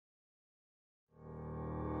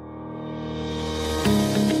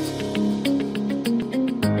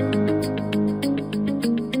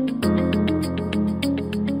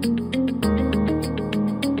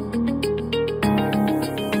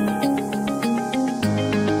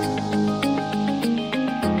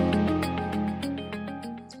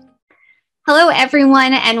Hello,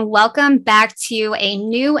 everyone, and welcome back to a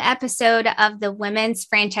new episode of the Women's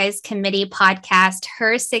Franchise Committee podcast,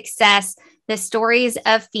 Her Success, the Stories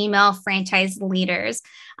of Female Franchise Leaders.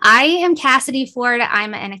 I am Cassidy Ford.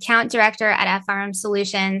 I'm an account director at FRM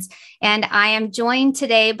Solutions, and I am joined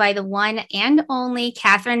today by the one and only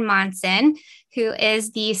Catherine Monson, who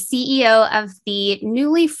is the CEO of the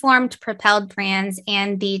newly formed Propelled Brands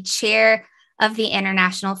and the chair of the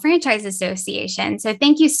International Franchise Association. So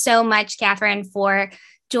thank you so much, Catherine, for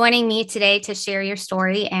joining me today to share your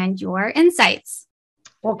story and your insights.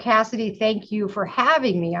 Well, Cassidy, thank you for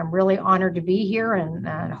having me. I'm really honored to be here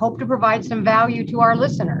and hope to provide some value to our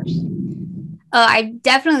listeners. I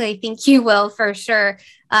definitely think you will, for sure.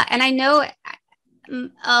 And I know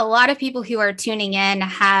a lot of people who are tuning in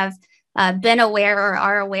have been aware or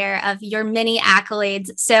are aware of your many accolades.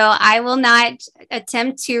 So I will not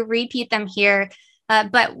attempt to repeat them here.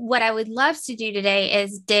 But what I would love to do today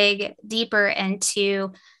is dig deeper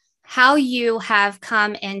into how you have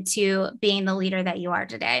come into being the leader that you are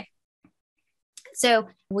today. So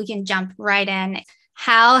we can jump right in.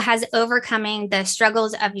 How has overcoming the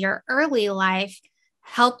struggles of your early life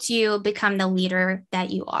helped you become the leader that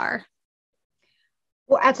you are?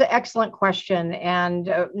 Well, that's an excellent question.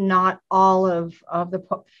 And not all of the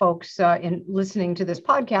folks in listening to this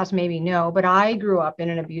podcast maybe know, but I grew up in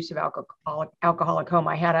an abusive alcoholic home.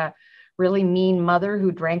 I had a really mean mother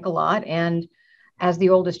who drank a lot. And as the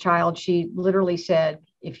oldest child, she literally said,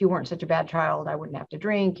 if you weren't such a bad child, I wouldn't have to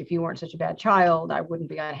drink. If you weren't such a bad child, I wouldn't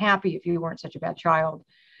be unhappy. If you weren't such a bad child,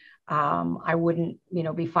 I wouldn't,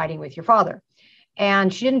 be fighting with your father.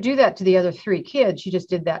 And she didn't do that to the other three kids. She just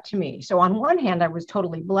did that to me. So on one hand, I was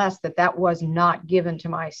totally blessed that was not given to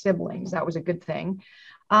my siblings. That was a good thing.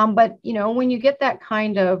 But, when you get that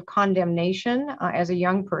kind of condemnation as a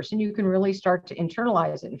young person, you can really start to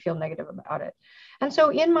internalize it and feel negative about it. And so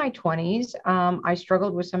in my 20s, I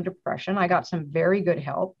struggled with some depression. I got some very good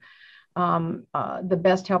help. The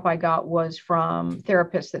best help I got was from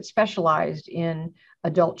therapists that specialized in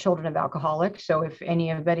adult children of alcoholics. So if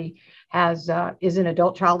anybody is an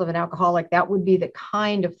adult child of an alcoholic, that would be the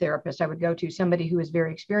kind of therapist I would go to, somebody who is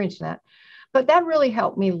very experienced in that. But that really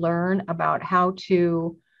helped me learn about how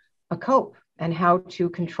to cope and how to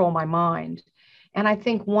control my mind. And I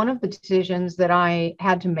think one of the decisions that I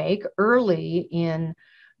had to make early in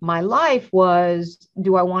my life was,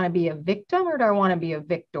 do I want to be a victim or do I want to be a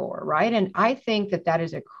victor, right? And I think that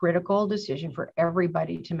is a critical decision for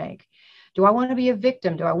everybody to make. Do I want to be a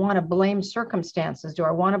victim? Do I want to blame circumstances? Do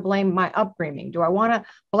I want to blame my upbringing? Do I want to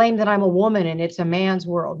blame that I'm a woman and it's a man's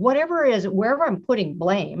world? Whatever it is, wherever I'm putting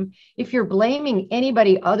blame, if you're blaming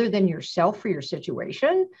anybody other than yourself for your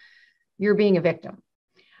situation, you're being a victim.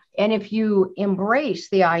 And if you embrace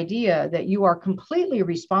the idea that you are completely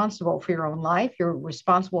responsible for your own life, you're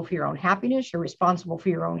responsible for your own happiness, you're responsible for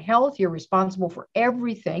your own health, you're responsible for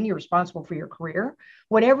everything, you're responsible for your career,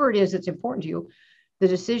 whatever it is that's important to you, the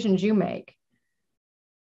decisions you make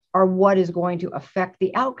are what is going to affect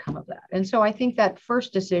the outcome of that. And so I think that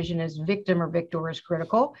first decision is victim or victor is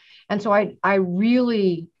critical. And so I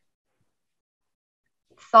really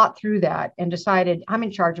thought through that and decided I'm in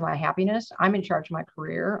charge of my happiness. I'm in charge of my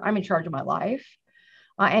career. I'm in charge of my life.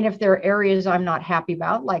 And if there are areas I'm not happy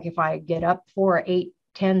about, like if I get up 4, 8,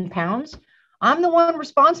 10 pounds, I'm the one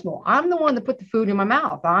responsible. I'm the one that put the food in my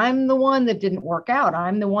mouth. I'm the one that didn't work out.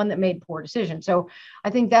 I'm the one that made poor decisions. So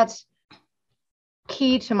I think that's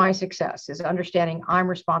key to my success, is understanding I'm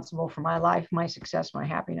responsible for my life, my success, my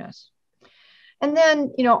happiness. And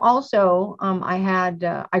then, also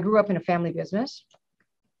I grew up in a family business.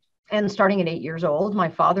 And starting at 8 years old, my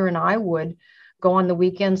father and I would go on the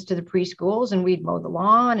weekends to the preschools and we'd mow the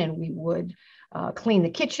lawn and we would clean the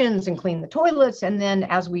kitchens and clean the toilets. And then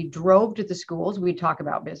as we drove to the schools, we'd talk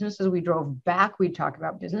about business. As we drove back, we'd talk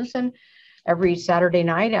about business. And every Saturday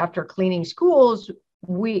night after cleaning schools,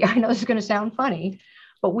 I know this is going to sound funny,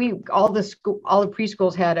 but all the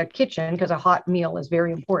preschools had a kitchen because a hot meal is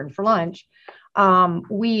very important for lunch.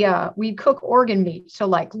 We cook organ meat. So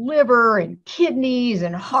like liver and kidneys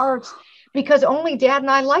and hearts, because only Dad and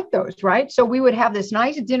I like those, right? So we would have this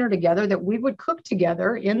nice dinner together that we would cook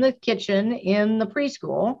together in the kitchen in the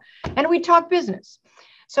preschool, and we'd talk business.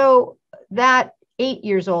 So that 8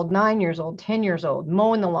 years old, 9 years old, 10 years old,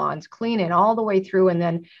 mowing the lawns, cleaning all the way through. And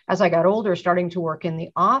then as I got older, starting to work in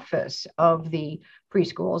the office of the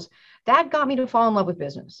preschools, that got me to fall in love with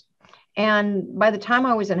business. And by the time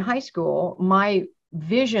I was in high school, my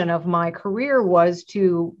vision of my career was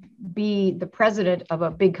to be the president of a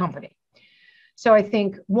big company. So I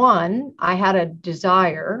think, one, I had a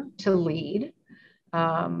desire to lead.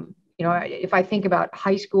 If I think about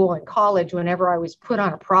high school and college, whenever I was put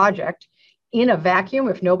on a project, in a vacuum.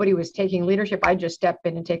 If nobody was taking leadership, I'd just step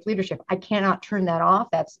in and take leadership. I cannot turn that off.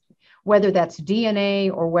 That's whether that's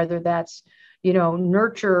DNA or whether that's,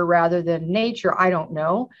 nurture rather than nature. I don't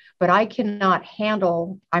know, but I'm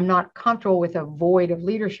not comfortable with a void of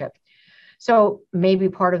leadership. So maybe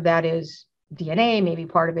part of that is DNA, maybe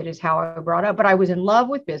part of it is how I was brought up, but I was in love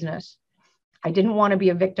with business. I didn't want to be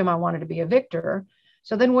a victim. I wanted to be a victor.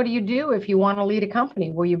 So then what do you do if you want to lead a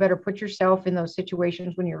company? Well, you better put yourself in those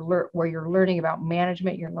situations where you're learning about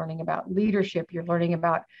management, you're learning about leadership, you're learning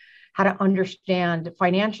about how to understand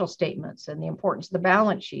financial statements and the importance of the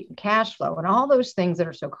balance sheet and cash flow and all those things that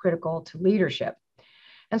are so critical to leadership.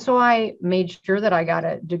 And so I made sure that I got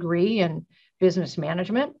a degree in business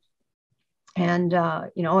management. And,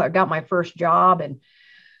 I got my first job and,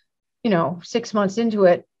 6 months into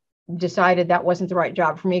it, decided that wasn't the right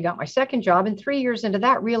job for me, got my second job. And 3 years into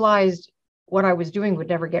that, realized what I was doing would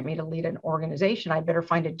never get me to lead an organization. I'd better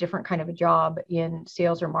find a different kind of a job in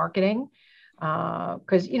sales or marketing.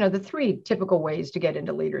 Because, the three typical ways to get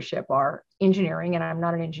into leadership are engineering, and I'm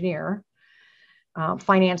not an engineer,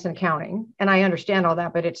 finance and accounting. And I understand all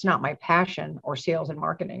that, but it's not my passion, or sales and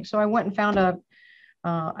marketing. So I went and found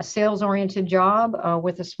a sales-oriented job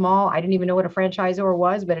with I didn't even know what a franchisor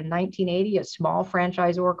was, but in 1980, a small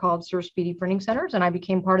franchisor called Sir Speedy Printing Centers. And I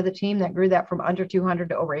became part of the team that grew that from under 200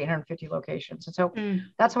 to over 850 locations. And so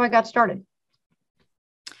that's how I got started.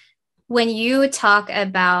 When you talk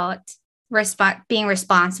about being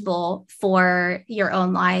responsible for your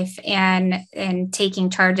own life and taking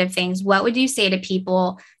charge of things, what would you say to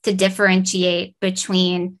people to differentiate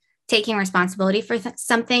between taking responsibility for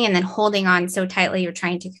something and then holding on so tightly you're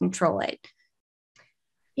trying to control it?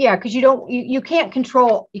 Yeah, because you can't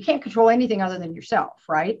control anything other than yourself,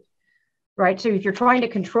 right? So if you're trying to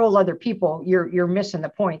control other people, you're missing the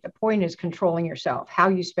point. The point is controlling yourself, how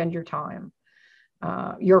you spend your time,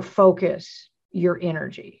 your focus, your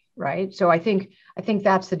energy, right? So I think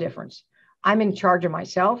that's the difference. I'm in charge of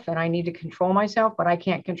myself and I need to control myself, but I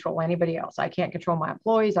can't control anybody else. I can't control my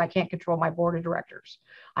employees. I can't control my board of directors.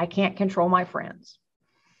 I can't control my friends,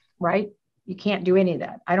 right? You can't do any of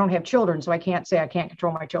that. I don't have children, so I can't say I can't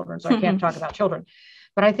control my children. So I can't talk about children,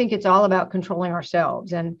 but I think it's all about controlling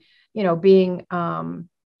ourselves and, being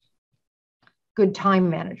good time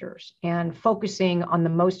managers and focusing on the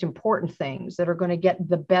most important things that are going to get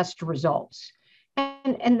the best results.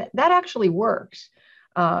 And that actually works.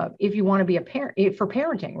 If you want to be a parent for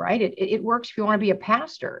parenting, right? It works if you want to be a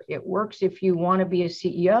pastor. It works if you want to be a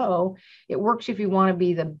CEO. It works if you want to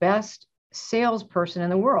be the best salesperson in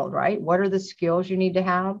the world, right? What are the skills you need to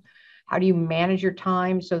have? How do you manage your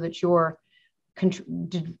time so that you're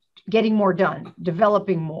getting more done,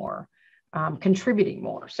 developing more, contributing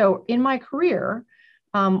more? So in my career,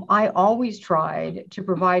 I always tried to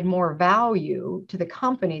provide more value to the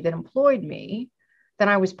company that employed me than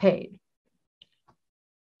I was paid.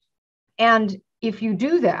 And if you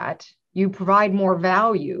do that, you provide more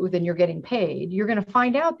value than you're getting paid, you're going to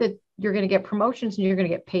find out that you're going to get promotions and you're going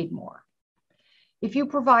to get paid more. If you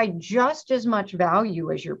provide just as much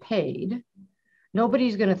value as you're paid,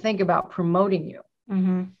 nobody's going to think about promoting you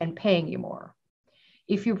and paying you more.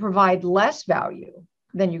 If you provide less value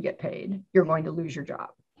than you get paid, you're going to lose your job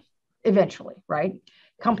eventually, right?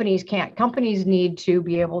 Companies need to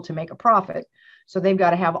be able to make a profit. So they've got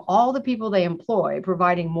to have all the people they employ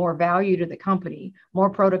providing more value to the company, more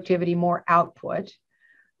productivity, more output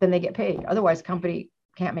than they get paid. Otherwise, the company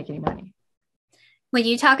can't make any money. When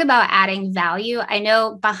you talk about adding value, I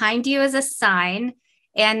know behind you is a sign,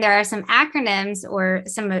 and there are some acronyms or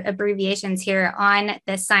some abbreviations here on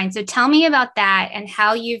the sign. So tell me about that and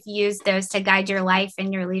how you've used those to guide your life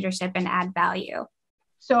and your leadership and add value.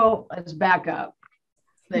 So let's back up.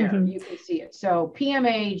 There, you can see it. So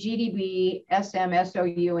PMA, GDB, SM,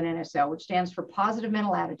 SOU, and NSL, which stands for positive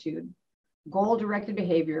mental attitude, goal-directed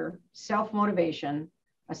behavior, self-motivation,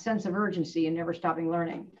 a sense of urgency, and never stopping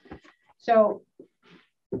learning. So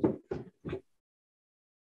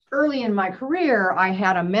early in my career, I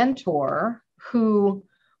had a mentor who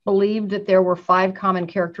believed that there were 5 common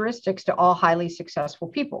characteristics to all highly successful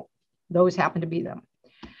people. Those happen to be them.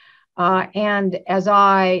 And as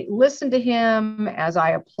I listened to him, as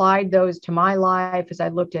I applied those to my life, as I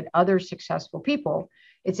looked at other successful people,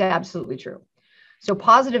 it's absolutely true. So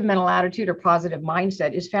positive mental attitude or positive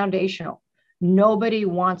mindset is foundational. Nobody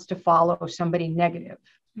wants to follow somebody negative.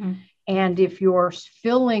 And if you're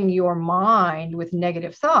filling your mind with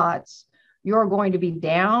negative thoughts, you're going to be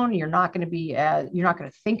down. You're not going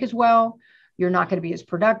to think as well. You're not going to be as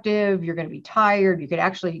productive. You're going to be tired. You could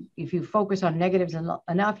actually, if you focus on negatives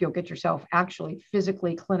enough, you'll get yourself actually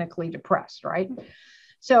physically, clinically depressed, right?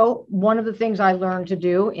 So one of the things I learned to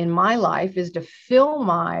do in my life is to fill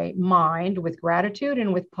my mind with gratitude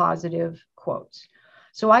and with positive quotes.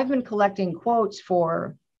 So I've been collecting quotes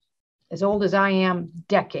for as old as I am,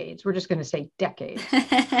 decades. We're just going to say decades.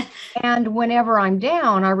 And whenever I'm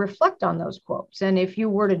down, I reflect on those quotes. And if you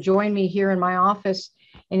were to join me here in my office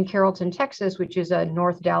in Carrollton, Texas, which is a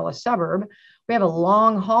North Dallas suburb, we have a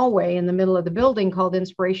long hallway in the middle of the building called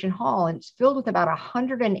Inspiration Hall. And it's filled with about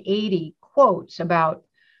 180 quotes about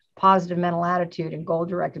positive mental attitude and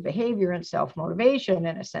goal-directed behavior and self-motivation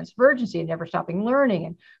and a sense of urgency and never stopping learning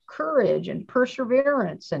and courage and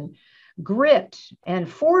perseverance and grit and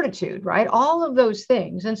fortitude, right? All of those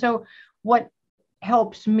things. And so what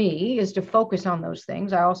helps me is to focus on those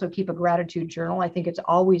things. I also keep a gratitude journal. I think it's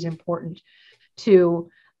always important to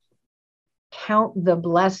count the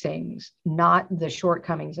blessings, not the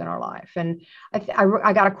shortcomings in our life. And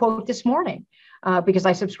I got a quote this morning because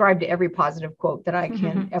I subscribe to every positive quote that I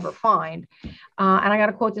can ever find. And I got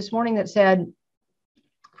a quote this morning that said,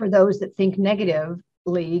 for those that think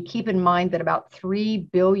negatively, keep in mind that about 3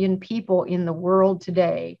 billion people in the world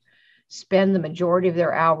today spend the majority of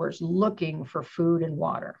their hours looking for food and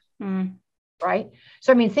water. Right?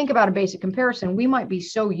 So, I mean, think about a basic comparison. We might be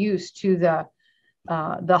so used to the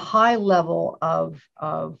high level of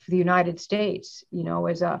the United States, you know,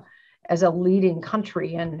 as a leading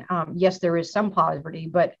country. And yes, there is some poverty,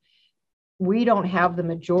 but we don't have the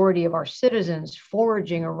majority of our citizens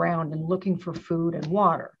foraging around and looking for food and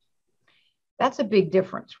water. That's a big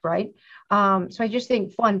difference, right? So I just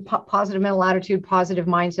think positive mental attitude, positive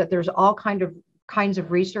mindset. There's all kinds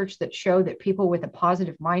of research that show that people with a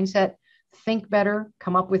positive mindset think better,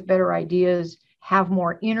 come up with better ideas, have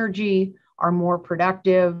more energy, are more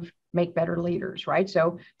productive, make better leaders, right?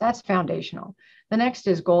 So that's foundational. The next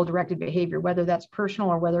is goal-directed behavior, whether that's personal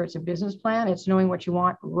or whether it's a business plan. It's knowing what you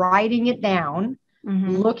want, writing it down,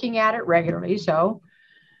 looking at it regularly. So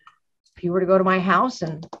if you were to go to my house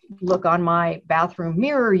and look on my bathroom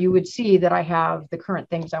mirror, you would see that I have the current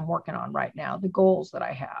things I'm working on right now, the goals that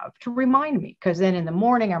I have to remind me. Because then in the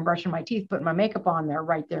morning, I'm brushing my teeth, putting my makeup on, they're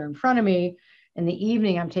right there in front of me. In the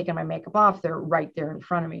evening, I'm taking my makeup off, they're right there in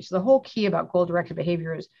front of me. So the whole key about goal-directed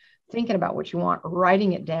behavior is thinking about what you want,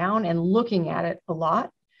 writing it down and looking at it a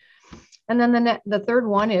lot. And then the third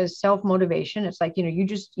one is self-motivation. It's like, you know,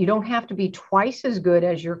 you don't have to be twice as good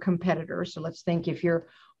as your competitor. So let's think if you're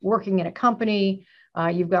working in a company,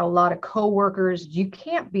 you've got a lot of coworkers, you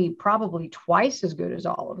can't be probably twice as good as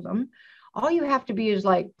all of them. All you have to be is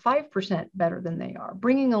like 5% better than they are,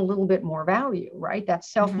 bringing a little bit more value, right?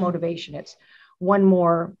 That's self-motivation. It's one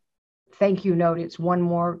more thank you note. It's one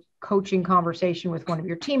more coaching conversation with one of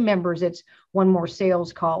your team members. It's one more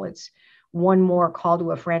sales call. It's one more call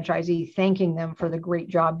to a franchisee, thanking them for the great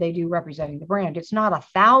job they do representing the brand. It's not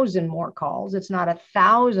 1,000 more calls. It's not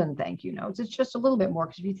 1,000 thank you notes. It's just a little bit more.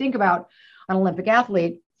 Because if you think about an Olympic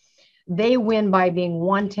athlete, they win by being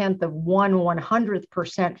 1/10 of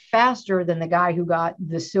 1/100th% faster than the guy who got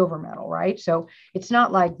the silver medal, right? So it's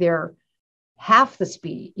not like they're half the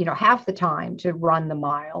speed, you know, half the time to run the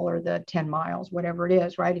mile or the 10 miles, whatever it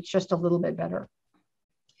is, right? It's just a little bit better.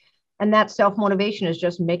 And that self-motivation is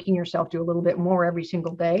just making yourself do a little bit more every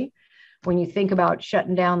single day. When you think about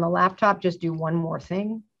shutting down the laptop, just do one more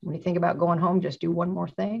thing. When you think about going home, just do one more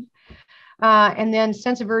thing. And then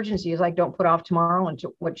sense of urgency is like, don't put off tomorrow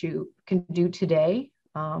into what you can do today.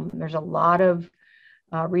 There's a lot of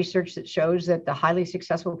research that shows that the highly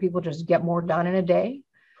successful people just get more done in a day.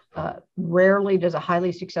 Rarely does a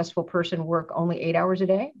highly successful person work only 8 hours a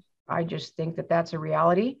day. I just think that that's a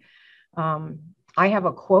reality. I have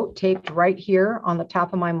a quote taped right here on the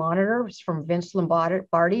top of my monitor. It's from Vince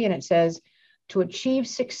Lombardi, and it says, to achieve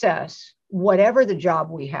success, whatever the job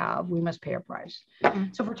we have, we must pay a price.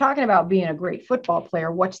 So if we're talking about being a great football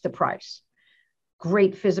player, what's the price?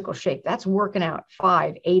 Great physical shape. That's working out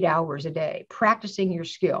 5-8 hours a day, practicing your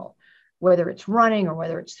skill, whether it's running or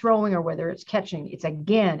whether it's throwing or whether it's catching. It's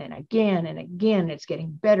again and again and again. It's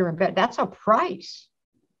getting better and better. That's a price,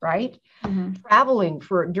 right? Traveling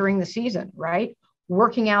during the season, right?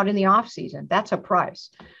 Working out in the off season. That's a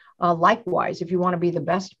price. Likewise, if you want to be the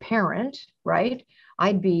best parent, right?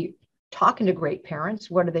 I'd be talking to great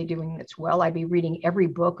parents. What are they doing that's well? I'd be reading every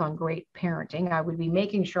book on great parenting. I would be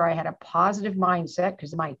making sure I had a positive mindset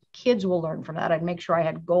because my kids will learn from that. I'd make sure I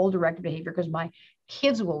had goal-directed behavior because my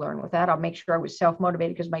kids will learn with that. I'll make sure I was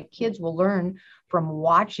self-motivated because my kids will learn from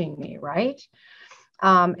watching me, right?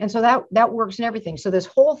 And so that works in everything. So this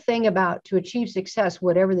whole thing about to achieve success,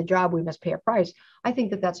 whatever the job, we must pay a price. I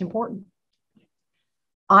think that that's important.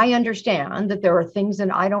 I understand that there are things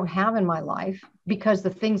that I don't have in my life because the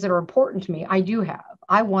things that are important to me, I do have.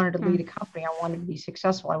 I wanted to lead a company. I wanted to be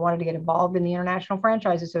successful. I wanted to get involved in the International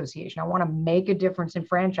Franchise Association. I want to make a difference in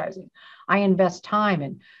franchising. I invest time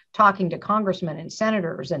in talking to congressmen and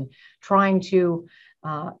senators and trying to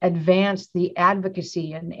advance the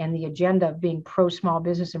advocacy and the agenda of being pro small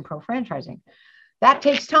business and pro franchising. That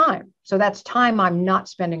takes time. So that's time I'm not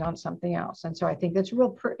spending on something else. And so I think that's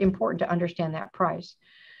real important to understand that price,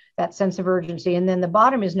 that sense of urgency. And then the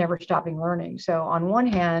bottom is never stopping learning. So on one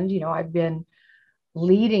hand, I've been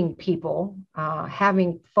leading people,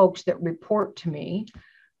 having folks that report to me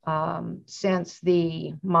since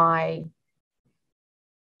my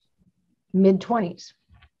mid-20s.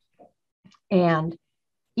 And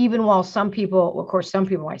even while some people, of course, some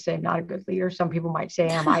people might say I'm not a good leader. Some people might say,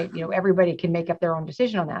 everybody can make up their own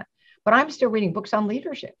decision on that. But I'm still reading books on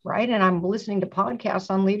leadership, right? And I'm listening to podcasts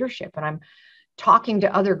on leadership, and I'm talking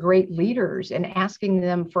to other great leaders and asking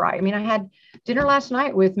them I had dinner last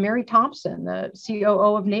night with Mary Thompson, the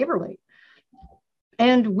COO of Neighborly.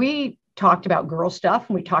 And we talked about girl stuff,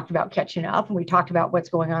 and we talked about catching up, and we talked about what's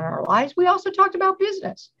going on in our lives. We also talked about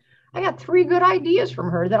business. I got 3 good ideas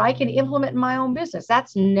from her that I can implement in my own business.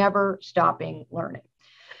 That's never stopping learning.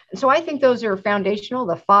 And so I think those are foundational,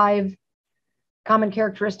 the 5 common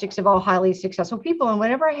characteristics of all highly successful people. And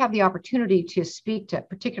whenever I have the opportunity to speak to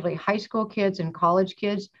particularly high school kids and college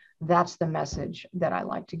kids, that's the message that I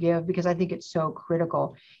like to give, because I think it's so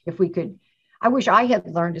critical. I wish I had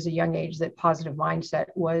learned as a young age that positive mindset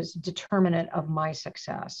was determinant of my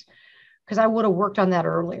success, because I would have worked on that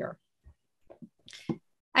earlier.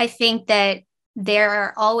 I think that there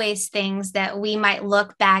are always things that we might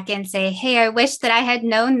look back and say, hey, I wish that I had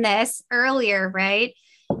known this earlier, right?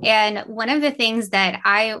 And one of the things that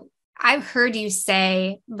I've heard you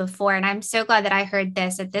say before, and I'm so glad that I heard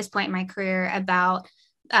this at this point in my career, about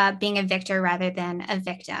being a victor rather than a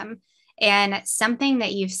victim. And something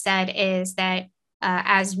that you've said is that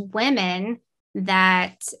as women,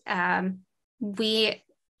 that let's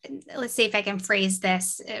see if I can phrase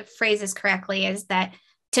this correctly, is that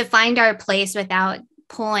to find our place without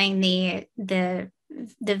pulling the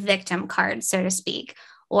victim card, so to speak,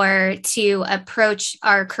 or to approach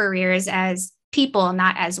our careers as people,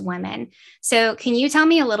 not as women. So can you tell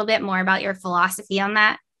me a little bit more about your philosophy on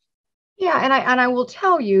that? Yeah, and I will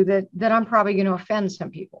tell you that I'm probably going to offend some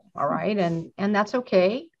people, all right? And that's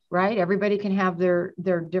okay, right? Everybody can have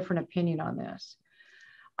their different opinion on this.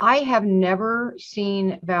 I have never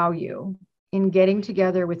seen value in getting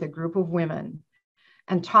together with a group of women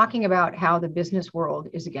and talking about how the business world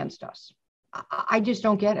is against us. I just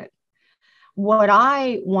don't get it. What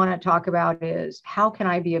I want to talk about is, how can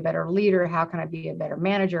I be a better leader? How can I be a better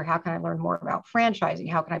manager? How can I learn more about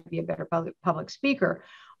franchising? How can I be a better public speaker?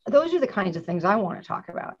 Those are the kinds of things I want to talk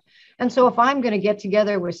about. And so if I'm going to get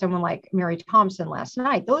together with someone like Mary Thompson last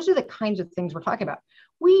night, those are the kinds of things we're talking about.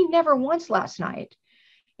 We never once last night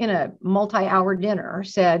in a multi-hour dinner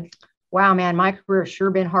said, wow, man, my career has sure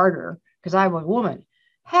been harder because I'm a woman.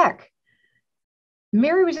 Heck,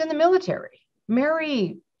 Mary was in the military.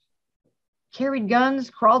 Mary carried guns,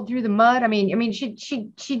 crawled through the mud. I mean,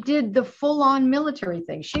 she did the full-on military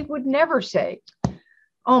thing. She would never say,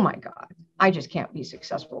 oh my God, I just can't be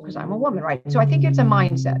successful because I'm a woman, right? So I think it's a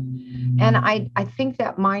mindset. And I think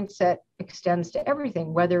that mindset extends to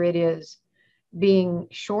everything, whether it is being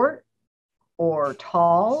short or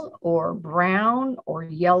tall or brown or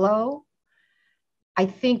yellow. I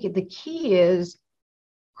think the key is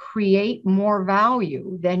create more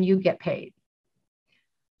value than you get paid.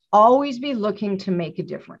 Always be looking to make a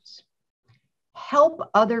difference. Help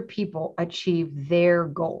other people achieve their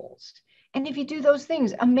goals. And if you do those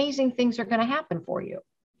things, amazing things are going to happen for you.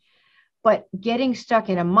 But getting stuck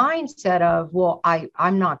in a mindset of, well,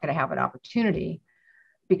 I'm not going to have an opportunity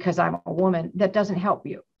because I'm a woman, that doesn't help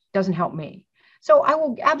you, doesn't help me. So I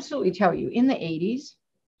will absolutely tell you, in the 80s,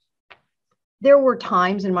 there were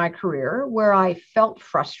times in my career where I felt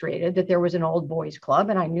frustrated that there was an old boys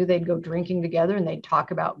club and I knew they'd go drinking together and they'd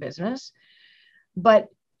talk about business. But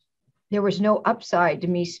there was no upside to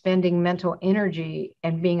me spending mental energy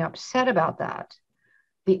and being upset about that.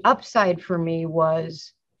 The upside for me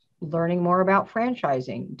was learning more about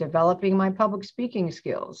franchising, developing my public speaking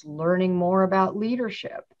skills, learning more about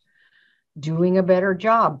leadership, doing a better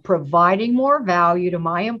job, providing more value to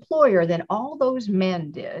my employer than all those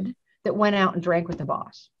men did that went out and drank with the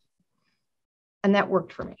boss. And that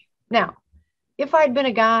worked for me. Now, if I'd been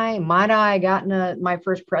a guy, might I have gotten my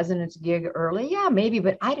first president's gig early? Yeah, maybe.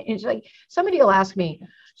 But it's like, somebody will ask me,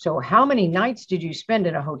 so how many nights did you spend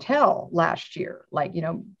in a hotel last year? Like,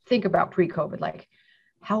 think about pre-COVID, like,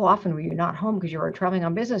 how often were you not home because you were traveling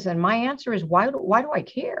on business? And my answer is, why do I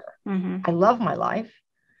care? Mm-hmm. I love my life.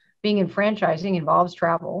 being in franchising involves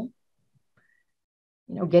travel,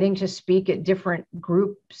 getting to speak at different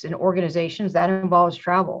groups and organizations, that involves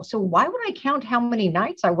travel. So why would I count how many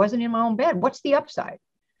nights I wasn't in my own bed? What's the upside?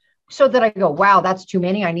 So that I go, wow, that's too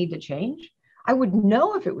many, I need to change. I would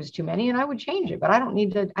know if it was too many and I would change it, but I don't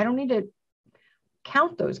need to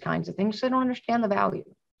count those kinds of things. So I don't understand the value.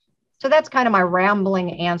 So that's kind of my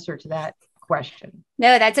rambling answer to that question.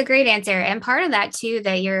 No, that's a great answer. And part of that too,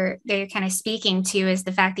 that you're kind of speaking to, is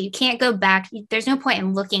the fact that you can't go back. There's no point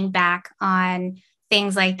in looking back on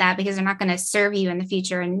things like that, because they're not going to serve you in the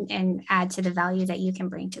future and add to the value that you can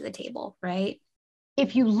bring to the table, right?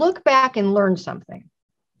 If you look back and learn something,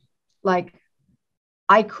 like,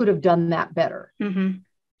 I could have done that better. Mm-hmm.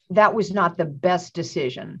 That was not the best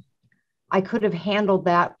decision. I could have handled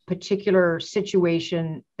that particular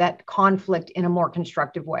situation, that conflict, in a more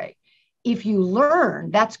constructive way. If you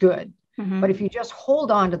learn, that's good. Mm-hmm. But if you just hold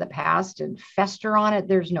on to the past and fester on it,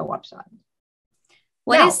 there's no upside.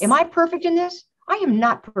 Am I perfect in this? I am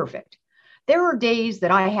not perfect. There are days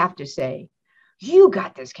that I have to say, you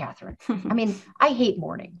got this, Catherine. I mean, I hate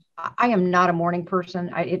morning. I am not a morning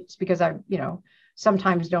person. It's because I,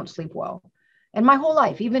 sometimes don't sleep well. And my whole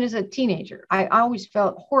life, even as a teenager, I always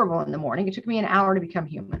felt horrible in the morning. It took me an hour to become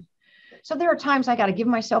human. So there are times I got to give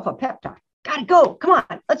myself a pep talk. Got to go. Come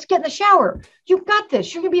on. Let's get in the shower. You got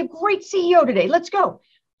this. You're going to be a great CEO today. Let's go.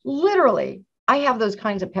 Literally, I have those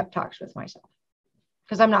kinds of pep talks with myself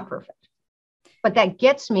because I'm not perfect. But that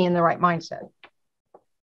gets me in the right mindset.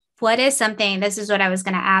 What is something, this is what I was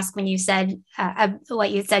going to ask when you said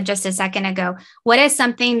what you said just a second ago. What is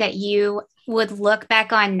something that you would look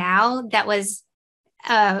back on now that was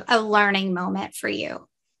a learning moment for you?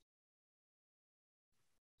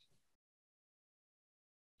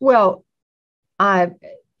 Well,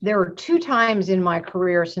 there were 2 times in my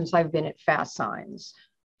career since I've been at Fast Signs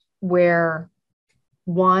where,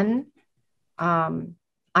 one,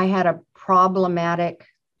 I had a problematic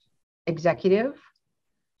executive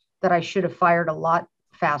that I should have fired a lot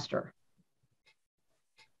faster.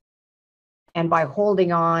 And by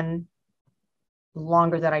holding on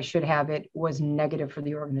longer than I should have, it was negative for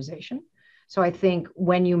the organization. So I think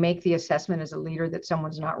when you make the assessment as a leader that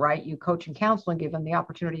someone's not right, you coach and counsel and give them the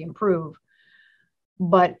opportunity to improve.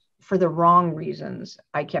 But for the wrong reasons,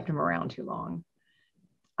 I kept him around too long.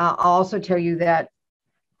 I'll also tell you that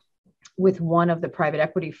with one of the private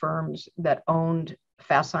equity firms that owned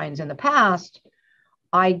Fast Signs in the past,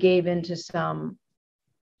 I gave into some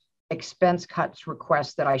expense cuts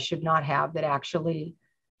requests that I should not have, that actually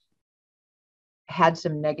had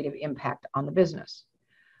some negative impact on the business.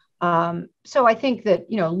 So I think that,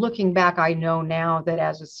 looking back, I know now that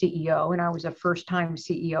as a CEO, and I was a first-time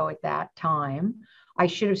CEO at that time, I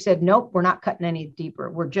should have said, nope, we're not cutting any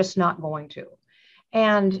deeper. We're just not going to.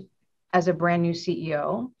 And as a brand new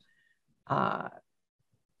CEO,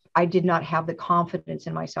 I did not have the confidence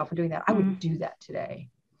in myself in doing that. I would do that today.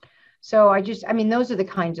 So those are the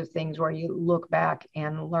kinds of things where you look back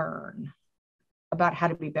and learn about how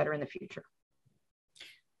to be better in the future.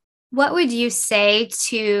 What would you say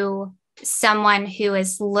to someone who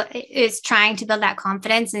is trying to build that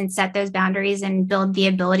confidence and set those boundaries and build the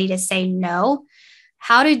ability to say no?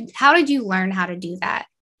 How did you learn how to do that?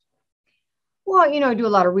 Well, I do a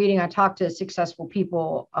lot of reading. I talk to successful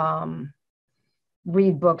people,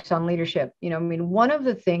 read books on leadership. One of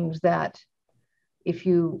the things that, if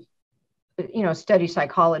you, study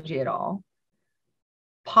psychology at all,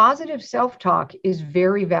 positive self-talk is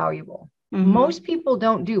very valuable. Mm-hmm. Most people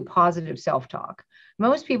don't do positive self-talk.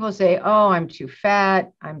 Most people say, oh, I'm too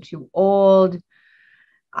fat, I'm too old,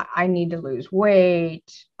 I need to lose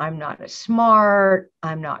weight, I'm not as smart,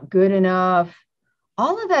 I'm not good enough.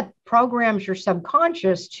 All of that programs your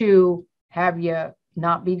subconscious to have you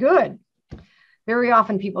not be good. Very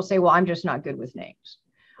often people say, well, I'm just not good with names.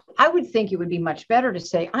 I would think it would be much better to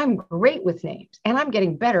say, I'm great with names and I'm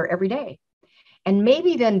getting better every day. And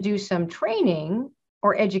maybe then do some training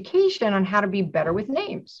or education on how to be better with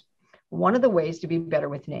names. One of the ways to be better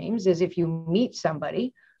with names is if you meet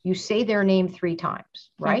somebody, you say their name 3 times,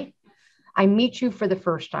 right? Mm-hmm. I meet you for the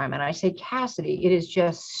first time and I say, Cassidy, it is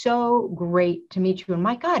just so great to meet you. And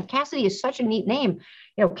my God, Cassidy is such a neat name.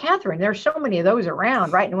 Catherine, there's so many of those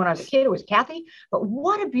around, right? And when I was a kid, it was Kathy, but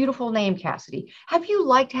what a beautiful name, Cassidy. Have you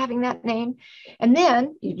liked having that name? And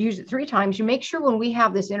then you use it 3 times. You make sure when we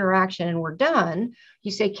have this interaction and we're done,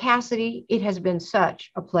 you say, Cassidy, it has been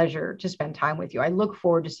such a pleasure to spend time with you. I look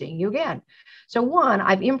forward to seeing you again. So 1,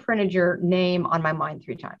 I've imprinted your name on my mind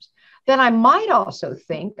 3 times. Then I might also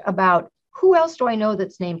think about who else do I know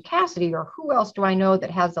that's named Cassidy? Or who else do I know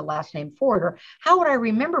that has the last name Ford? Or how would I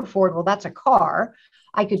remember Ford? Well, that's a car.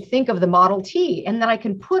 I could think of the Model T, and then I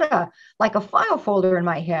can put a file folder in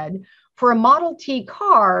my head for a Model T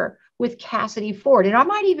car with Cassidy Ford. And I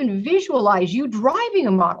might even visualize you driving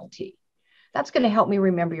a Model T. That's going to help me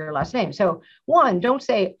remember your last name. So one, don't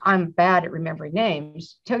say I'm bad at remembering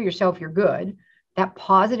names. Tell yourself you're good. That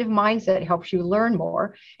positive mindset helps you learn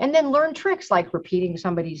more. And then learn tricks like repeating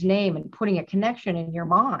somebody's name and putting a connection in your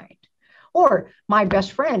mind. Or my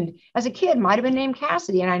best friend as a kid might have been named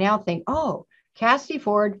Cassidy. And I now think, oh, Cassidy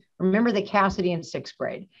Ford, remember the Cassidy in 6th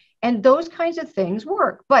grade. And those kinds of things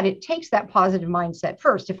work. But it takes that positive mindset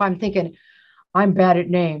first. If I'm thinking I'm bad at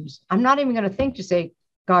names, I'm not even going to think to say,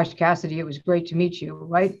 gosh, Cassidy, it was great to meet you,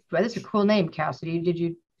 right? Well, that's a cool name,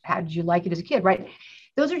 Cassidy. How did you like it as a kid, right?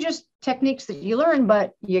 Those are just techniques that you learn,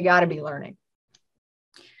 but you got to be learning.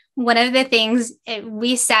 One of the things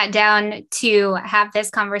we sat down to have this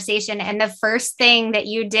conversation, and the first thing that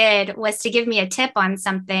you did was to give me a tip on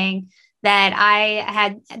something that I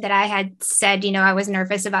had said, I was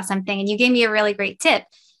nervous about something, and you gave me a really great tip.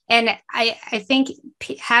 And I think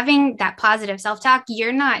having that positive self-talk,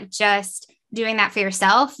 you're not just doing that for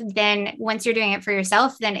yourself. Then once you're doing it for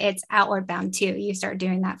yourself, then it's outward bound too. You start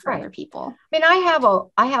doing that for other people. I mean,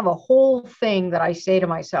 I have a whole thing that I say to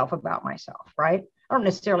myself about myself, right? I don't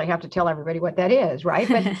necessarily have to tell everybody what that is, right?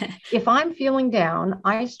 But if I'm feeling down,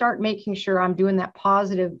 I start making sure I'm doing that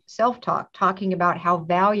positive self-talk, talking about how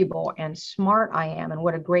valuable and smart I am and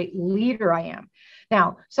what a great leader I am.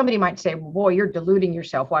 Now, somebody might say, well, boy, you're deluding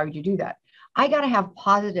yourself. Why would you do that? I got to have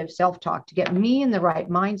positive self-talk to get me in the right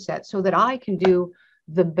mindset so that I can do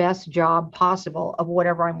the best job possible of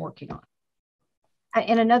whatever I'm working on.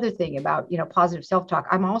 And another thing about, positive self-talk,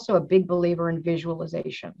 I'm also a big believer in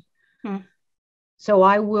visualization. So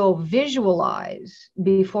I will visualize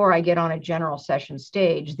before I get on a general session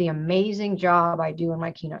stage, the amazing job I do in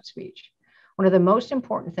my keynote speech. One of the most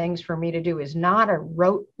important things for me to do is not a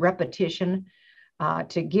rote repetition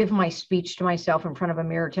to give my speech to myself in front of a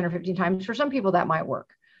mirror 10 or 15 times. For some people that might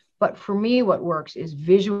work. But for me, what works is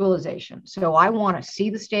visualization. So I want to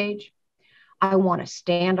see the stage. I want to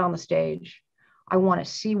stand on the stage. I want to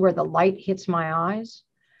see where the light hits my eyes.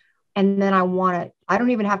 And then I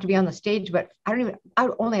don't even have to be on the stage, but I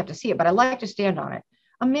only have to see it, but I like to stand on it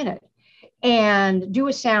a minute and do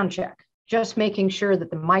a sound check, just making sure that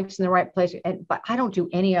the mic's in the right place. But I don't do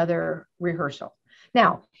any other rehearsal.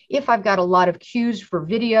 Now, if I've got a lot of cues for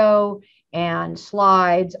video and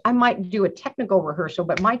slides, I might do a technical rehearsal,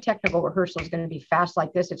 but my technical rehearsal is going to be fast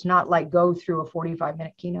like this. It's not like go through a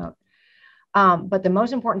 45-minute keynote. But the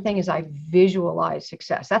most important thing is I visualize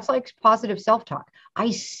success. That's like positive self-talk.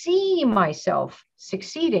 I see myself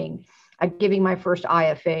succeeding at giving my first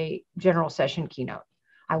IFA general session keynote.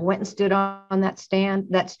 I went and stood on that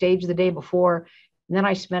stage the day before, and then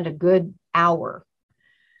I spent a good hour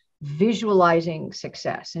visualizing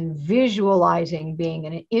success and visualizing being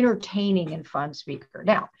an entertaining and fun speaker.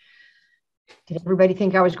 Now, did everybody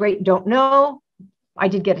think I was great? Don't know. I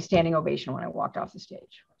did get a standing ovation when I walked off the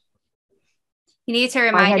stage. You need to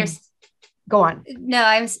remind yourself. Go on. No,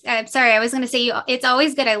 I'm sorry. I was going to say it's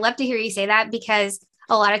always good. I love to hear you say that because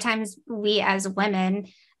a lot of times we as women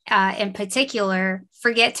in particular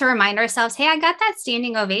forget to remind ourselves, hey, I got that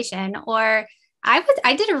standing ovation, or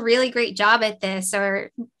I did a really great job at this, or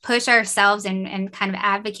push ourselves and kind of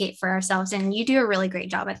advocate for ourselves. And you do a really great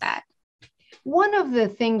job at that. One of the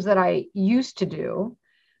things that I used to do,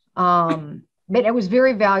 but it was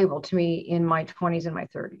very valuable to me in my 20s and my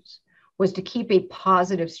 30s, was to keep a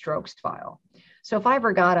positive strokes file. So if I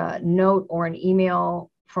ever got a note or an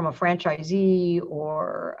email from a franchisee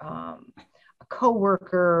or a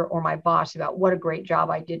coworker or my boss about what a great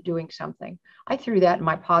job I did doing something, I threw that in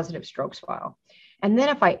my positive strokes file. And then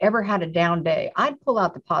if I ever had a down day, I'd pull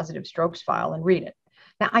out the positive strokes file and read it.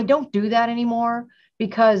 Now, I don't do that anymore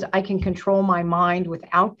because I can control my mind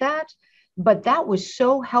without that. But that was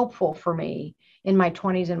so helpful for me in my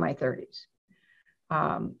 20s and my 30s.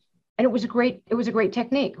 And it was a great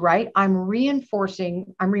technique, right? I'm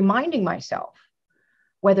reminding myself,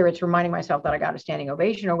 whether it's reminding myself that I got a standing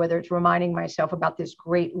ovation or whether it's reminding myself about this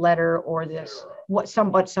great letter or what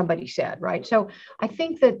somebody said, right? So I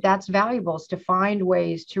think that that's valuable, is to find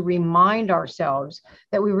ways to remind ourselves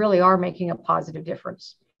that we really are making a positive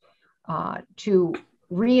difference, to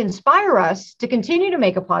re-inspire us to continue to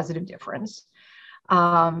make a positive difference.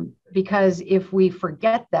 Because if we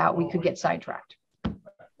forget that, we could get sidetracked.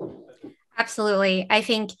 Absolutely. I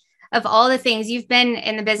think of all the things, you've been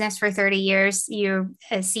in the business for 30 years, you're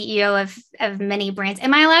a CEO of many brands.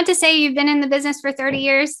 Am I allowed to say you've been in the business for 30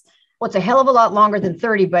 years? Well, it's a hell of a lot longer than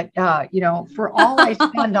 30, but for all I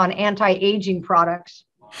spend on anti-aging products,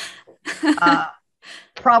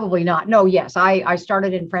 probably not. No, yes, I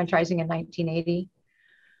started in franchising in 1980.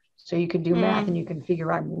 So you can do math and you can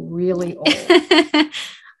figure I'm really old.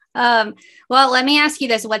 Well, let me ask you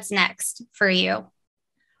this. What's next for you?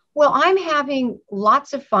 Well, I'm having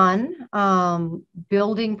lots of fun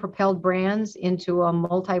building Propelled Brands into a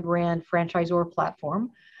multi-brand franchisor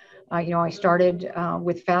platform. I started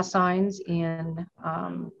with Fast Signs in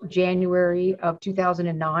January of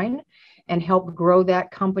 2009 and helped grow that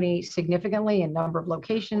company significantly in number of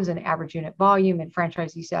locations and average unit volume and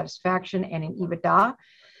franchisee satisfaction and in EBITDA.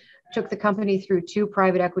 Took the company through 2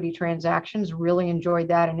 private equity transactions, really enjoyed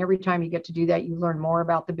that. And every time you get to do that, you learn more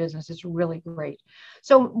about the business. It's really great.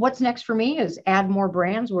 So what's next for me is add more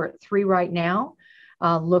brands. We're at 3 right now,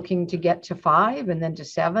 looking to get to 5 and then to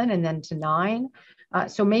 7 and then to 9.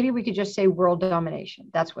 So maybe we could just say world domination.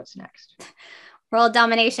 That's what's next. World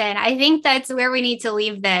domination. I think that's where we need to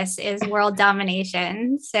leave this, is world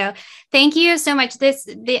domination. So thank you so much.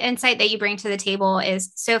 The insight that you bring to the table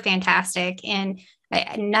is so fantastic. And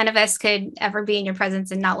none of us could ever be in your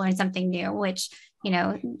presence and not learn something new, which,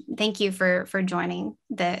 thank you for joining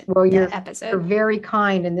the episode. You're very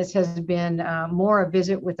kind. And this has been more a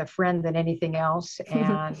visit with a friend than anything else.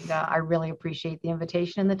 And I really appreciate the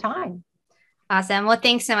invitation and the time. Awesome. Well,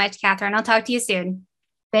 thanks so much, Catherine. I'll talk to you soon.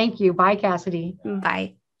 Thank you. Bye, Cassidy.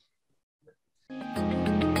 Bye.